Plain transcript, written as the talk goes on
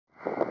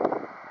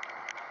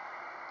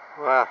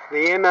Well,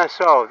 the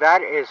MSO,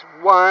 that is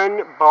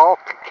one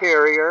bulk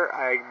carrier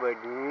I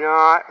would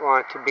not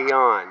want to be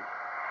on.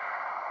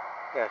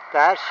 If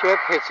that ship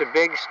hits a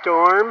big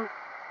storm,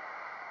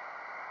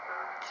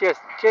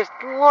 just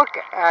look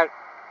at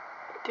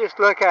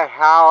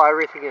how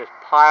everything is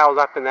piled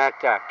up in that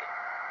deck.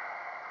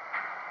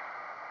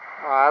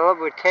 All it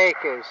would take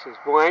is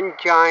one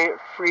giant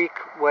freak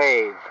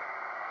wave,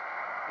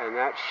 and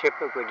that ship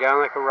would go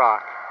down like a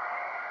rock.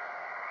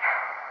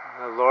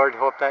 Lord,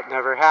 hope that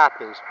never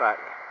happens, but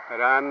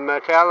I'm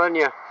telling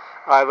you,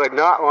 I would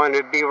not want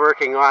to be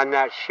working on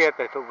that ship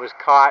if it was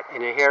caught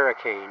in a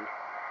hurricane.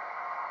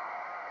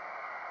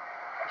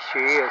 She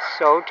is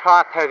so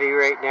top heavy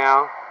right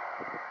now.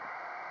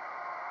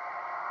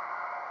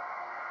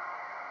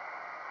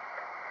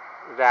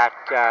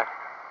 That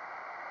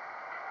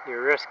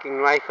you're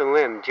risking life and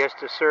limb just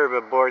to serve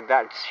aboard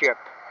that ship.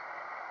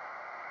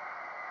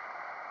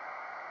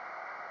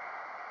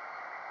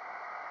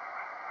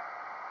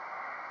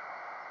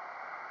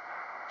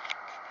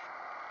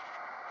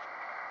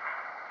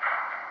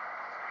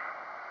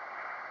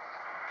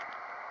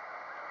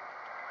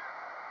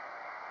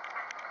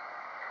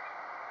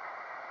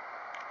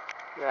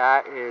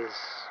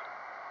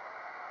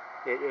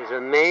 It is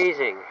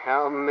amazing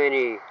how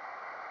many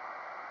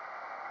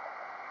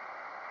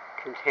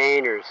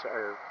containers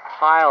are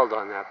piled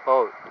on that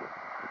boat.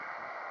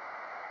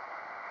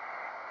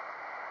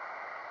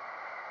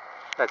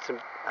 That's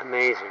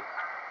amazing.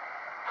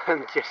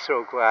 I'm just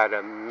so glad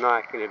I'm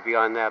not going to be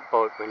on that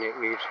boat when it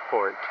leaves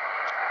port.